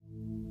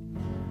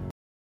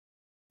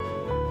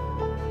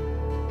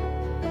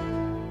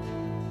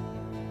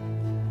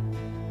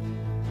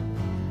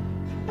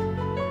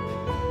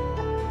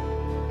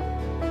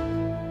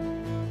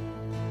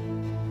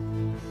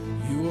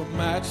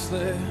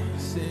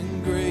matchless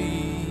in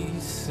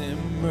grace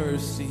and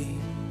mercy.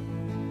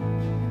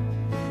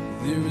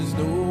 There is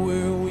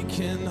nowhere we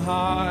can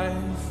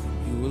hide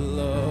from your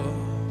love.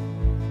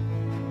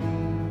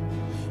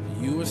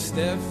 You are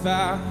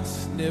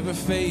steadfast, never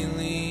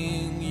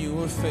failing,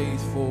 you are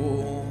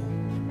faithful.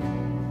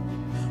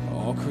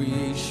 All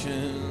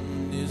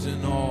creation is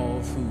in awe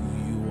of who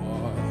you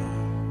are.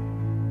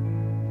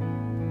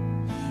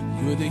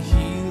 You are the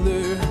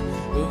healer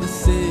of the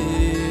sick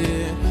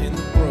and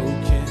the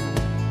broken.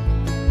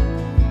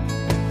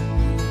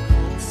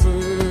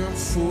 Comfort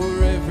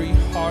for every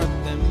heart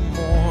that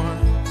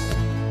mourns.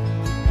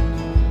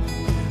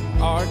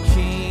 Our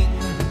King,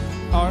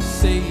 our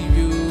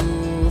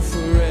Savior,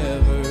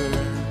 forever.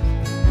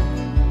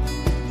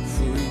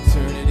 For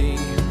eternity,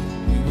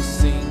 we will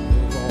sing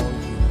of all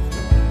you've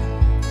done.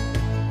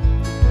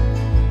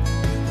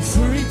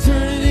 For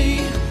eternity,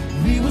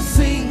 we will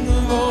sing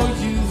of all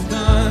you've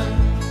done.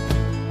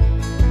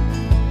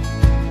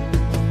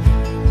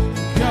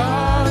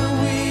 God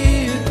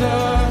with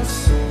us,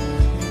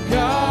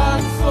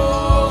 God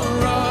for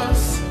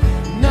us,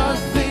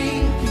 nothing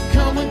can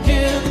come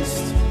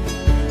against,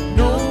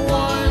 no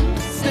one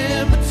can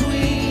stand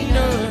between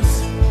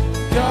us.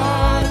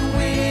 God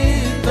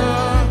with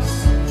us,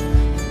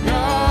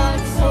 God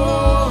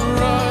for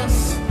us,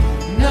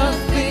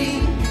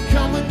 nothing can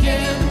come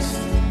against,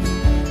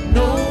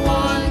 no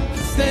one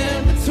can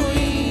stand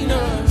between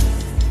us.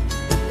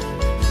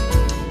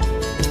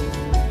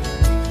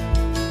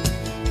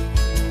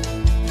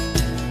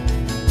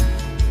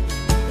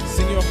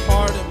 Sing your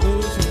heart that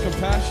moves with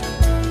compassion.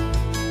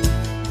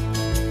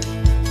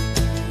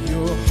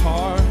 Your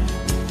heart,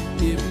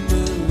 it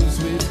moves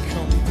with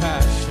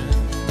compassion.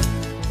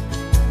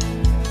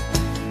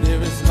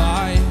 There is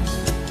life,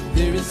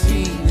 there is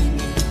healing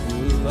in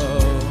your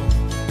love.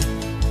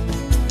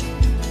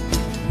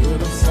 You're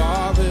the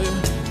Father,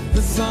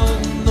 the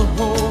Son, the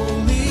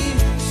Holy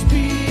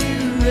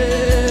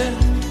Spirit.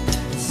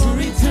 For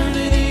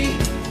eternity,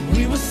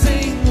 we will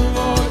sing of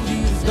all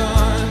you've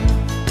done.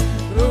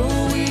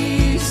 Oh,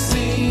 we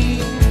sing,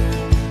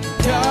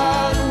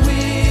 God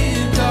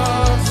with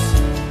us,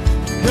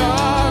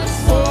 God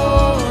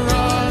for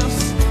us,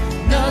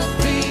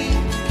 nothing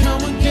can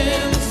come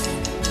against,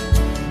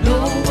 no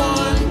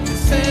one can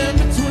stand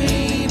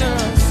between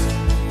us.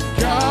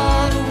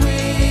 God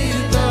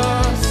with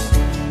us,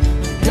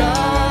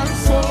 God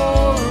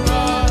for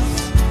us,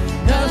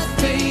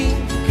 nothing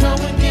can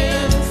come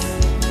against,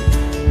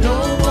 no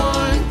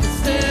one can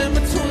stand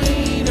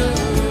between us.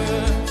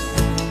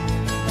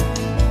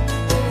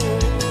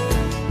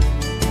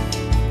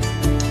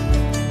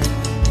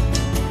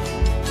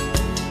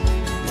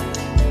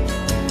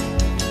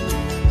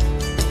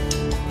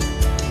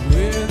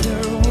 Where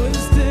there was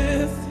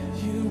death,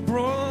 you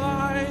brought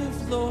life,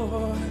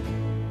 Lord.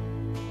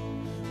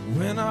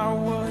 When I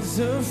was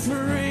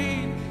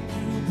afraid,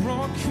 you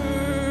brought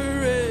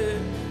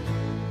courage.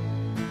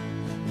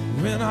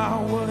 When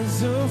I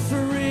was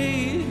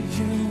afraid,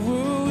 you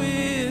were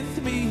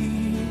with me.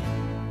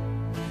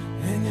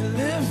 And you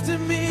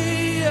lifted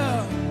me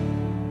up.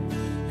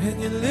 And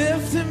you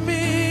lifted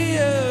me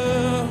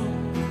up.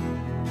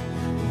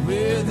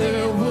 Where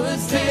there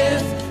was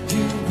death,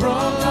 you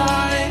brought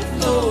life,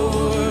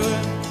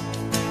 Lord.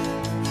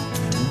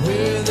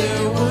 Where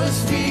there was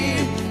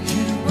fear,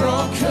 you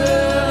brought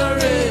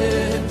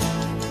courage.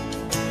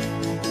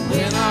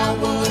 When I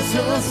was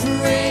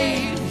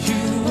afraid,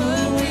 you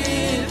were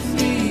with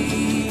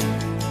me.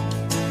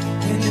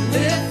 And you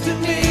lifted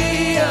me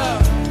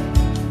up.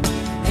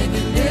 And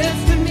you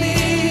lifted me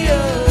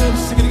up.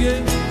 Sing it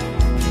again.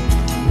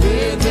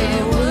 Where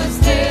there was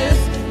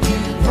death, you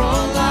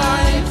brought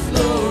life,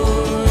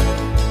 Lord.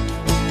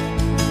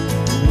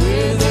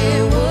 Where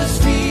there was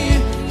fear,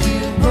 you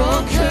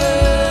brought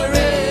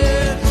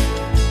courage.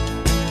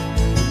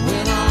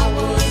 When I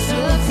was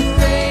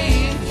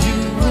afraid, you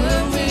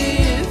were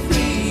with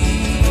me.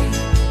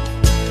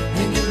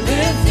 And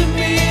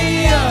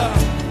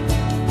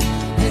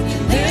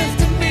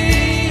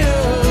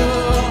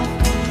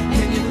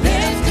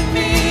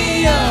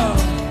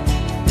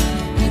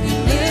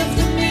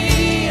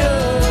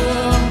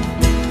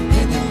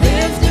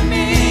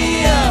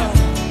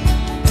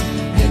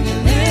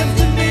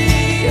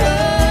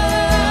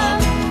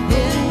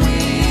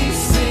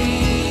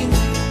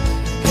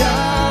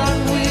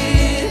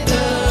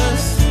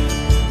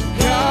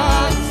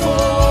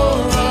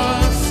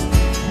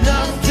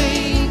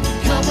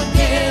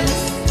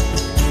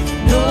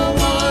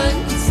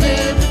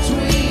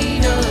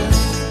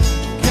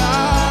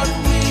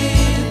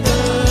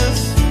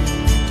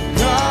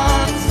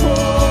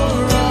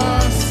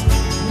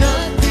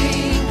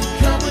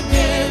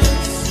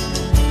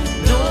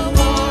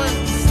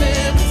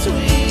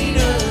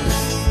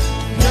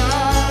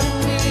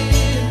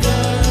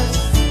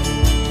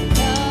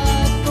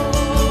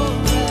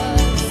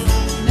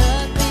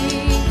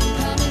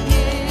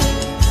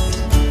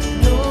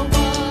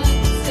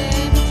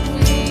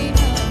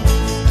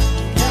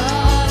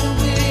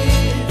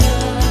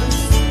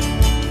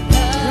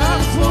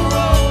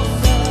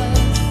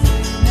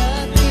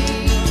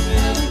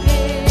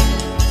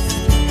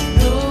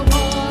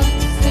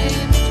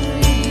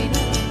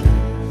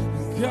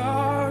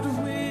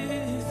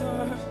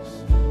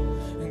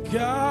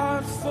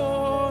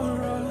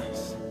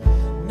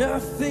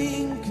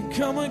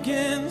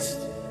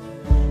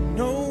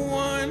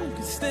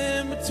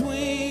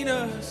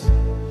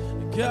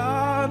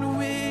God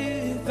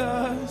with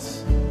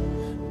us,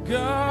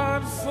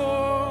 God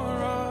for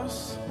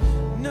us.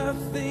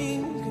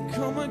 Nothing can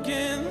come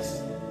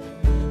against,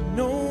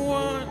 no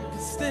one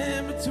can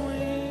stand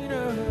between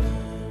us.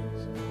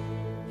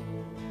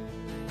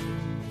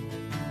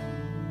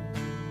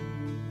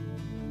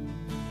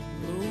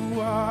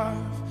 Oh, I've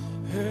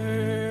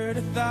heard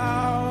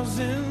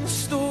 1,000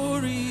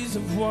 stories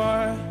of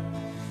what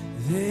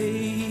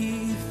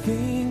they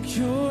think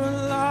you're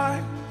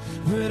like,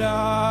 but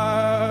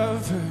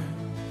I've heard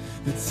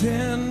the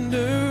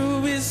tender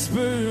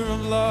whisper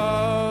of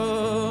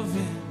love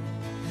in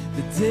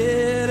the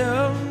dead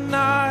of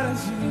night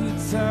as you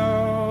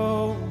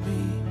tell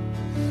me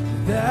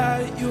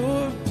that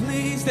you're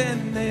pleased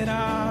and that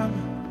I'm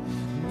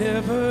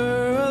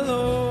never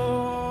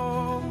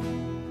alone.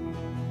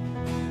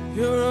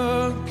 You're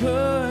a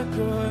good,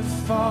 good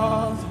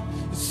Father.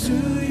 It's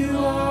who you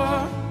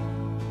are.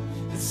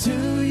 It's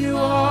who you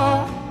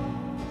are.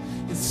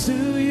 It's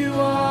who you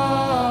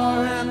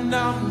are, and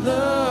I'm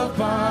loved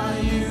by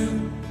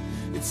you.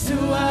 It's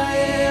who I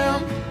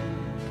am.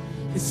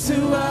 It's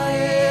who I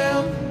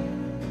am.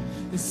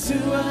 It's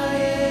who I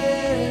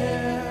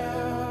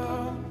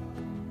am.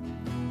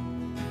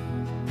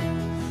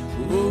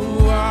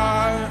 Oh,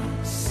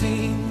 I've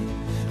seen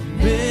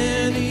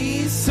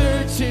many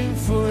searching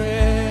for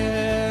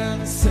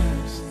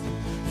answers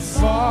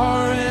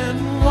far and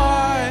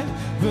wide,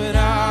 but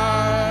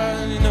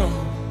I know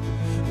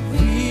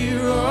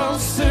we're all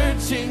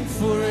searching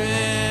for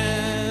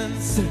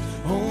answers.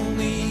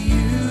 Only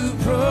you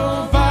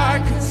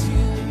provide, 'cause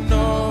you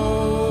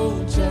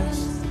know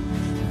just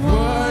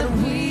what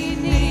we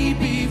need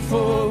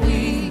before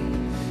we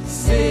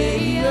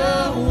say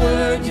a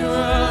word. You're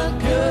a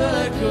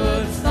good,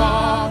 good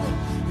Father.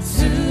 It's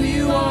who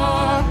you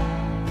are.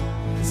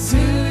 It's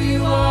who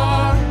you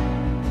are.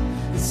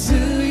 It's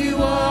who you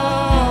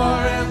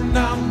are, and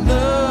I'm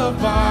loved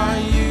by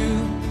you.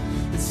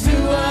 It's who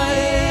I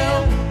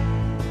am.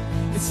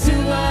 It's who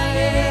I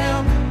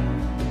am.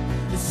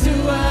 It's who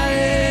I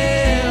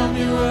am.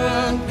 You're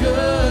a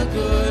good,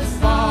 good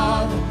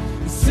Father.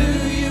 It's who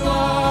you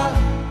are.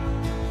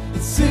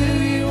 It's who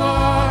you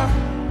are.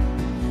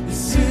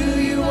 It's who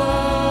you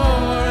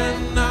are,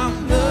 and I'm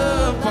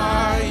loved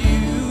by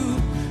you.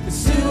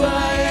 It's who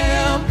I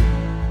am.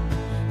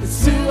 It's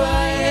who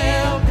I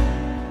am.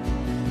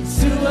 It's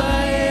who I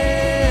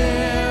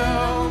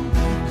am.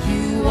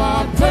 You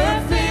are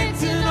perfect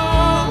in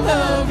all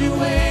of your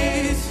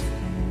ways.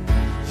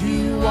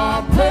 You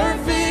are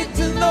perfect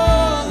in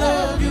all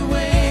of your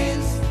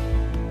ways.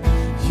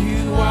 You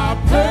are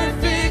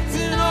perfect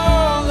in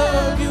all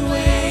of your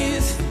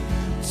ways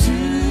to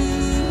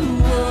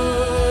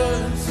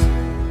us.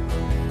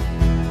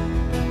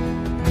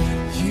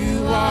 You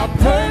are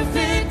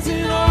perfect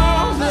in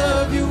all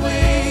of your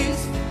ways.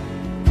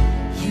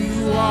 You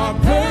are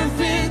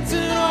perfect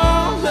in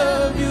all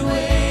of your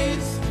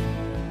ways.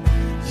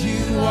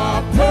 You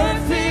are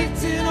perfect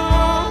in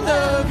all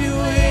of your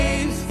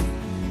ways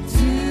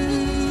to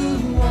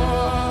us.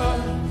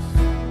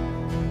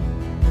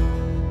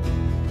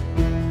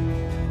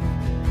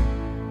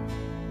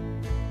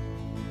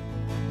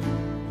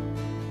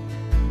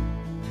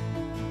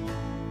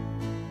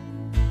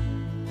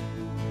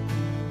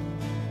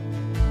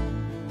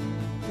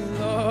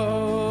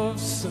 Love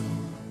so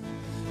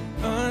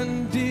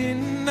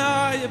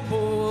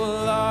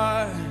undeniable, I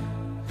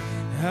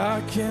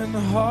can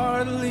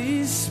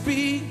hardly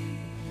speak.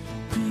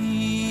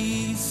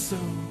 Peace so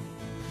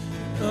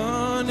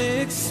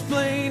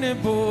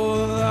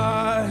unexplainable,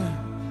 I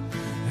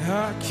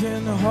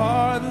can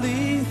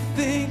hardly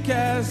think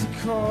as you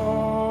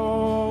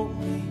call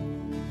me.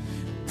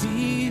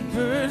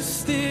 Deeper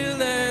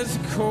still as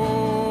you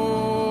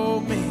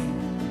call me.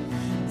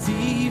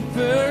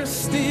 Deeper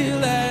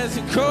still as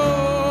you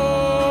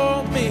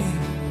call me.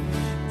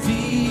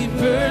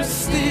 Deeper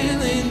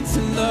still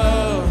into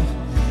love.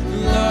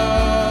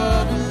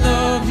 Love,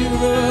 love, you're a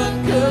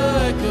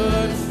good,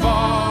 good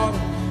Father.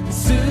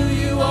 It's who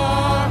you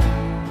are.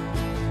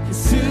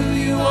 It's who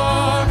you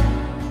are.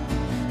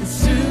 It's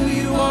who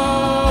you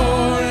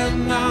are,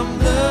 and I'm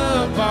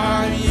loved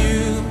by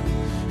you.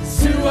 It's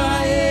who I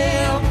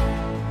am.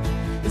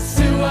 It's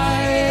who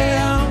I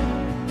am.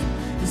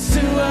 It's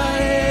who I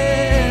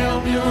am.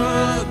 You're a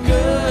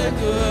good,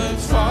 good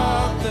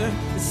Father.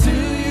 It's who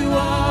you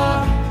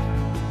are.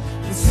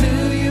 It's who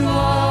you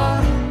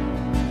are.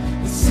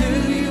 It's who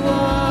you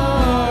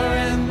are,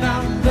 and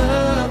I'm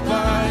loved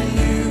by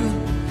you.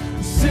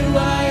 It's who I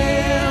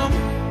am.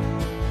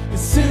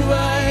 It's who I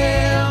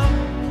am.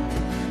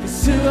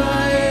 It's who I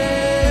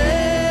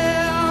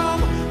am.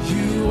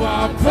 You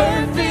are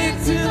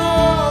perfect in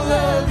all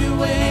of your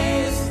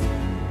ways.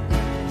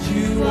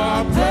 You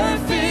are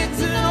perfect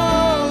in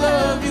all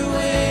of your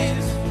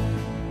ways.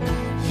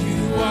 You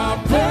are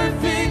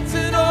perfect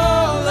in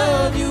all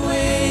of your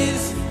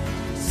ways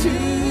to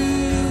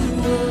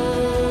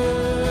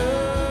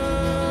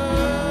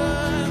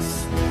us.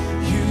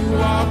 You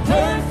are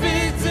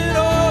perfect in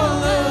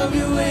all of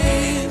your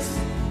ways.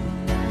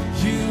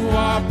 You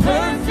are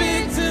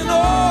perfect in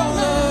all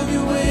of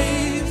your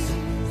ways.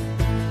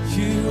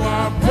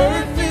 are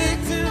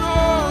perfect in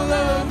all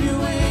of your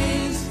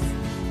ways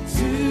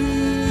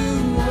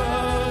to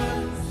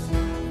us.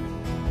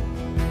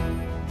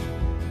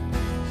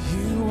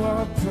 You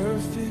are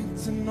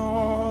perfect in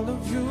all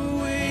of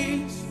your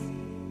ways.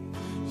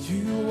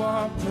 You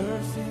are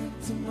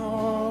perfect in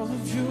all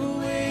of your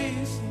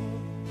ways.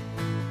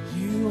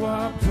 You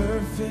are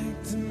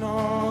perfect in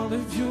all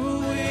of your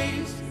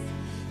ways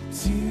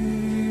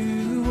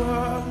to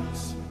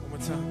us. One more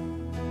time.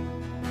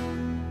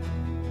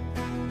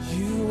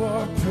 You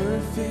are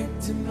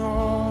perfect in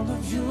all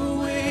of your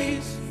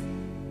ways.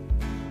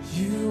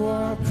 You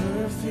are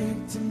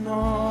perfect in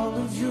all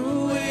of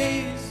your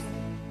ways.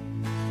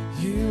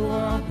 You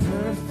are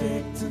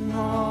perfect in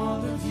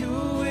all of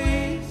your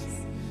ways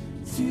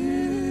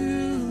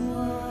to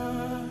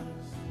us.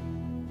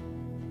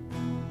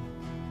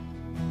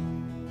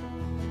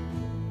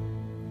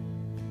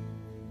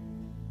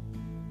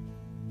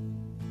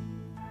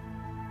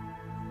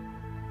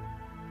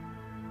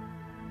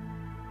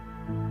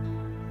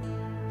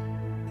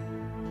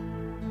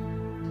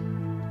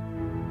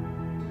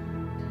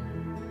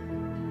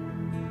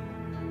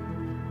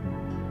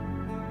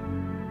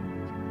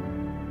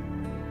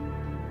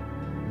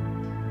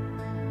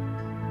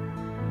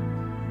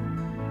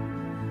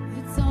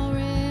 It's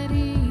already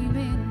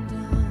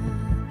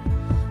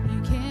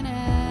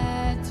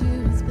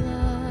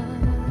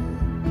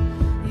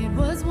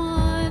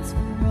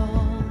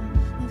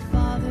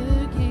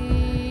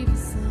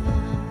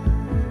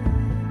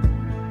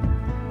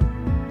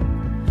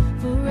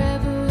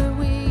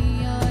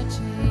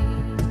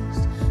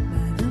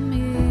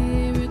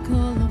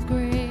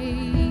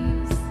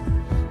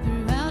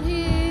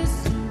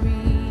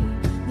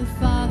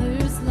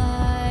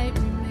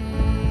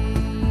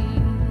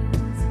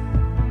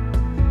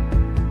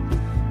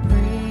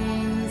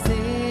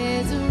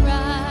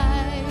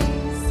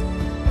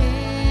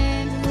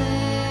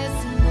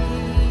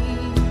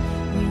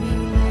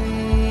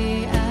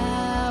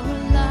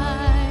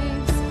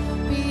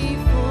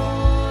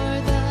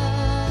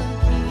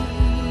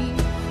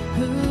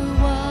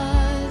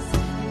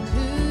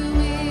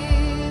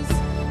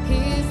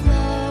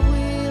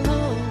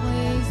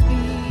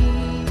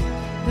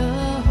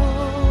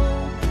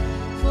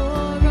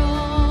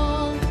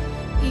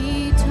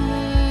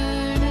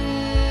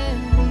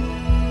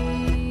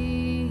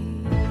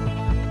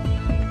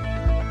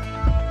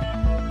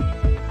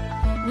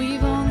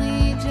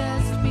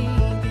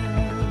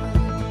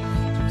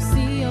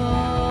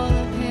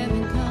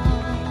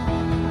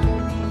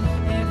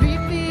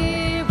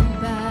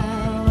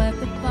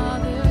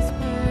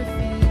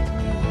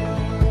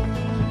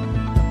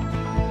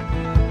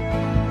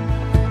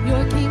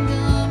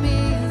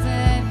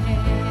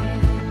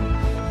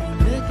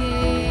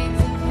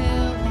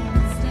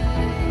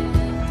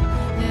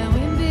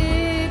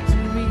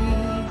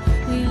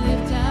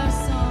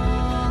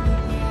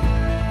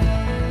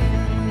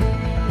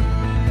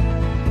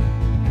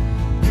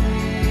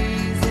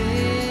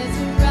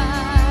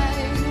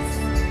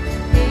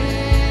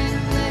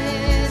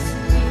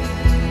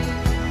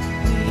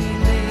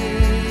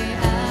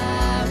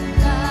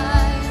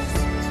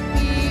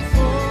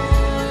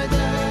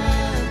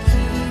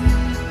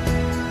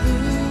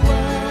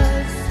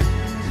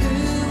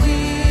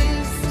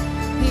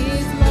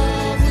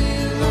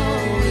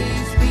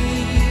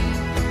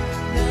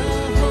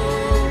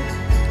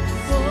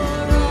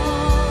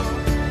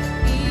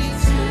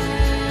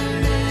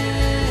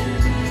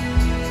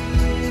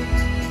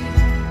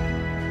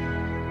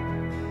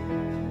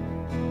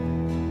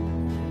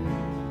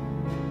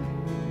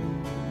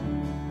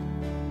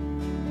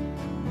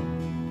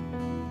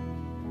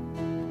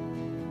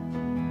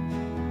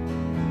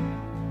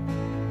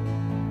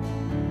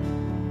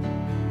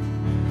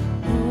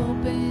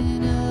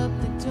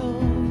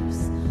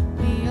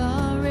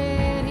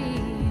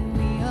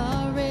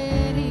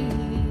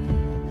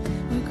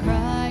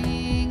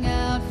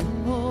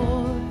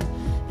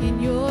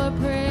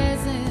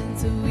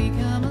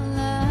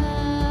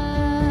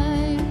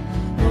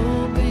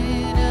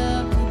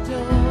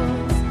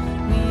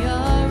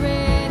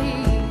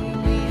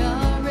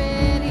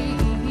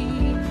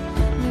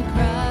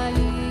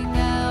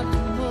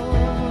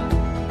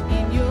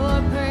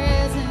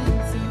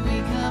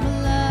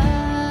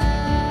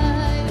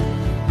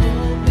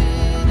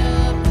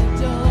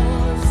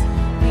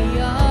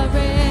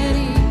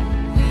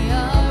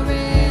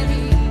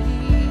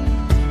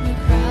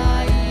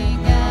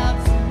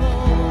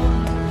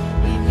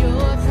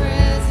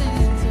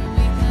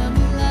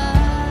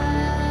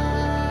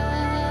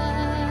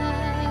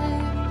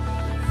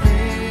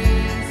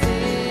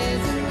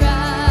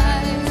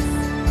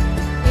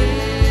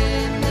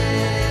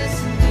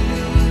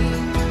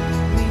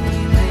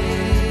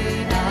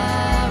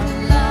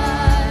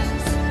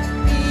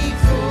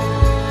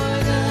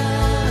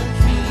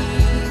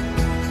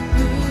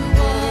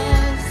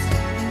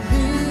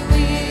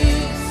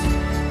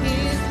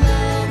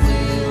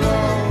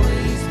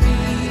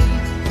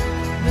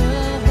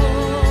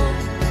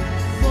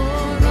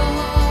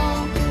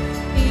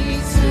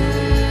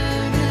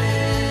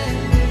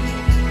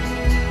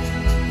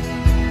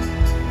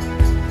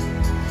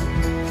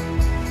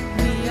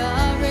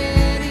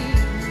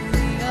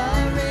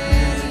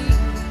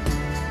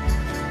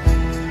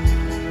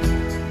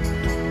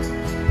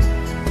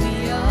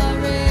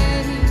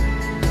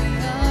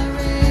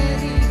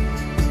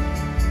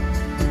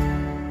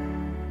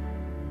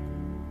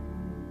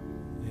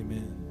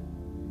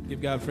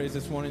give God praise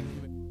this morning?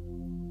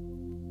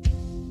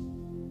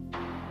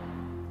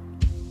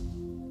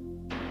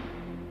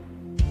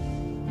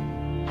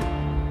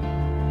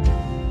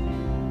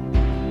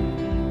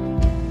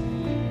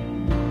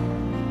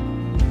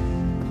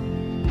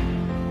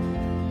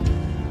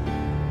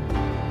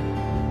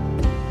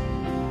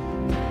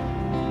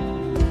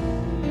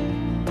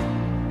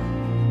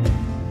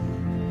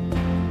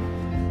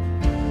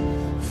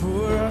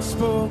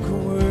 Spoke a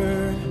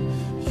word,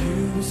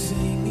 you were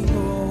singing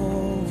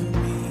over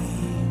me.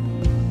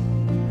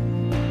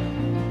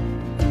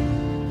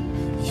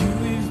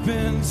 You've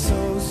been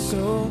so,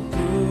 so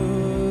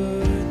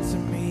good to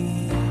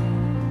me.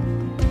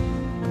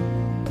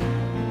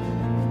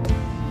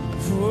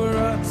 Before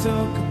I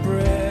took a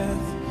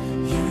breath,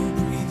 you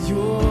breathed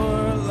your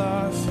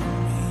life in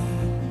me.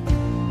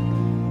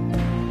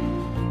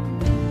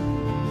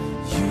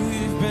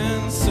 You've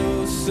been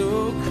so,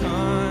 so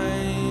kind.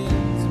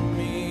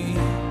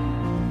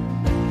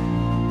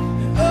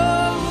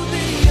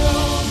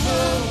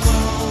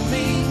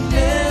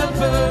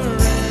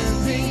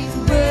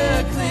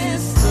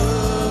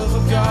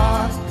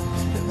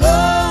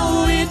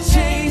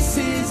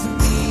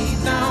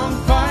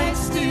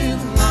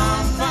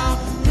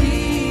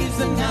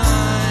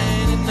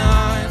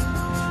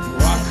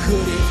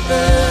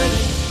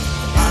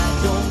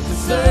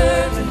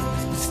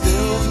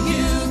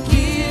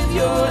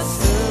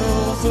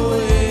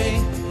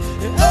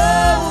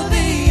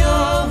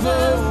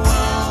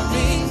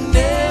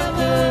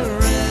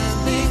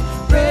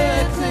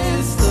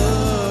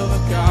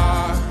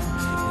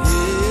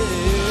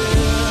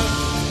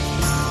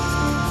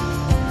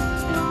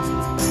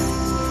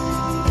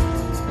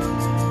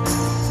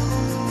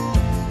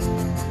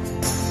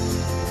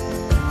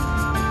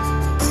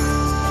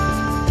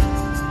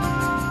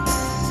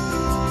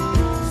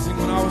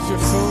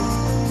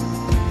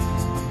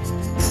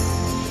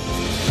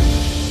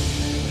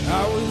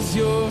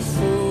 Your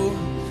fool,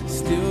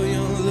 still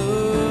your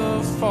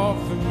love fought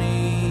for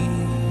me.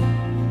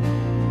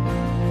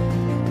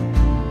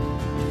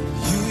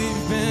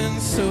 You've been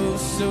so,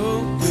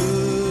 so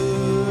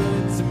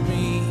good to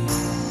me.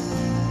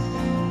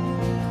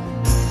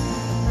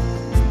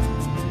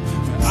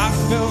 I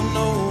felt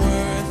no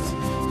worth,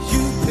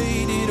 you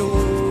paid it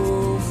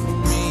all for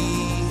me.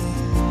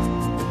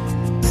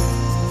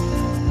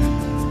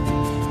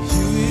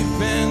 You've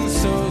been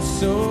so,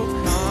 so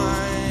good.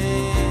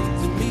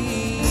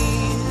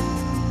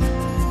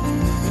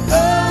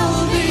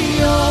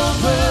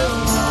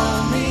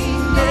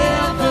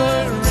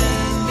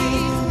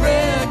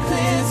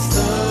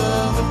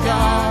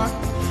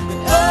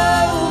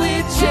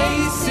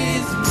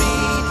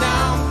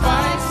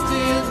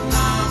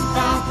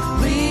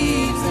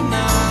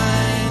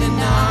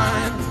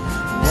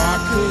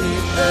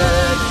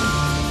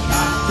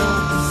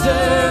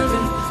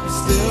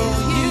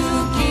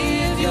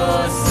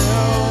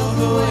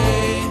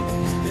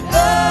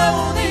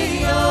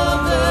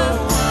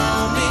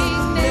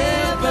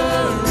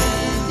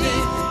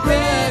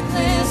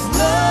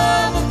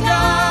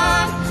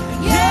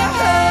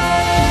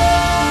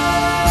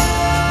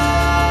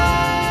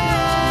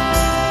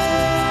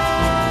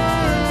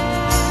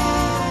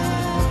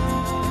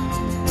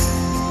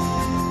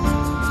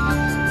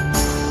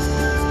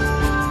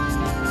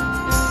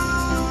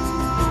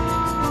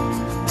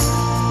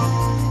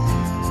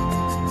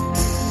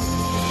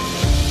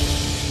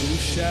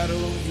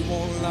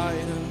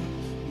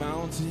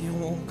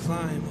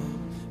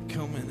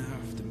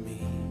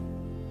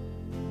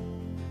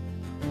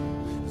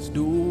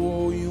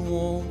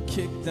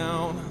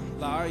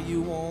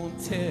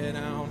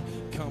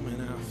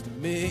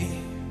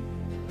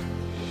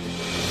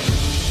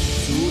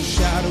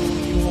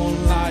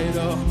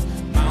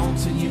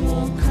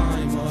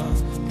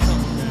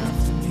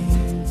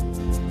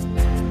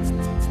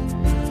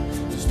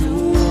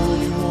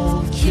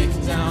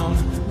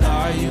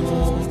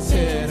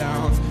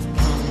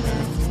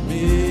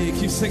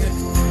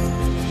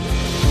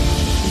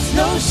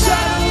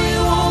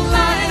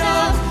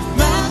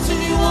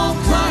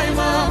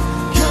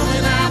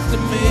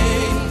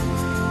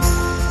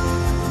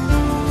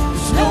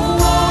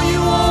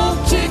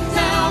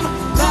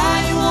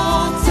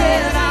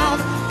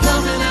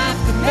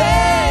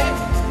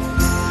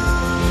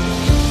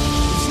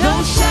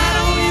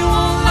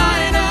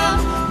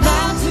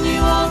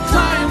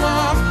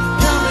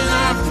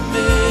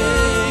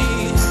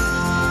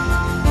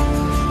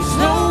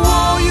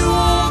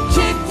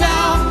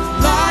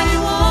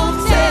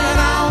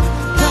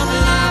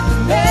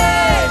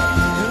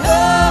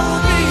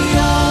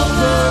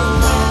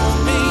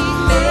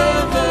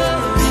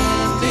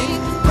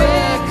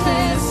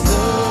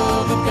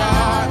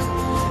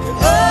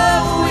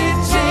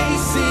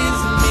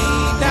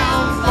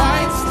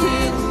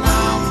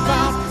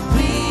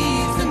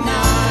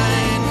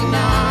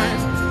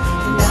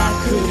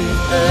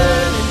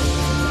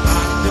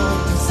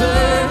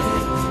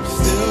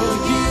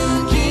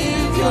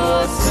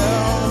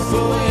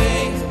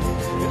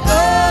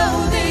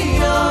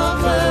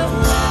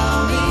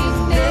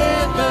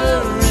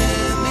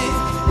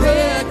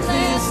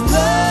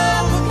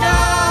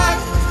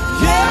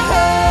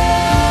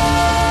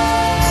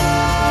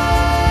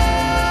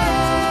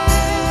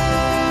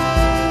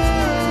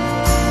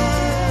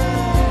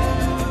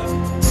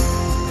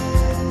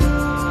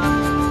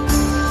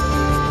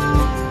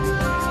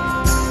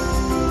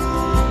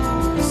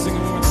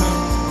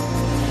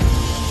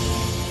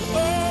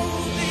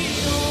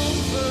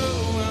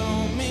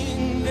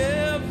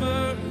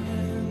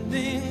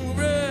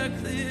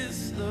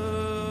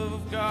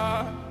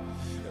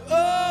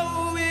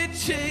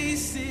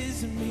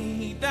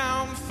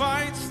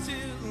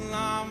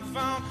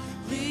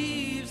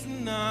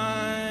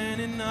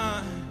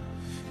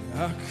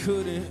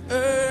 couldn't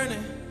earn it,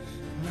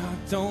 and I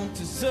don't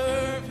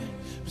deserve it,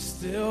 but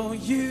still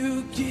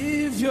you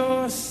give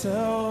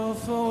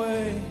yourself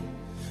away.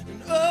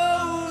 And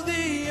oh,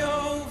 the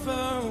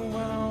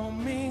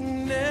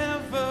overwhelming,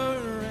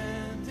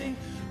 never-ending,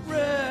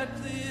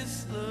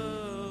 reckless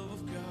love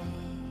of God.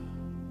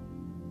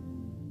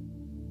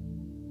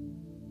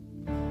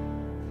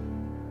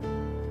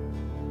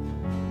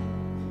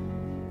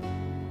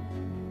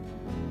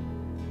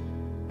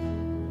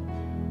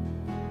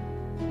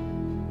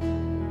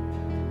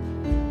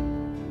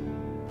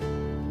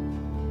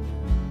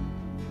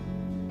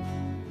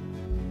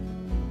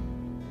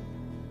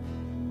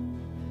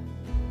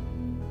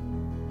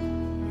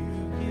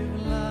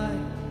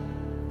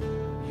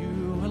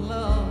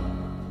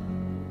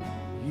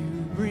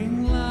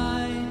 Bring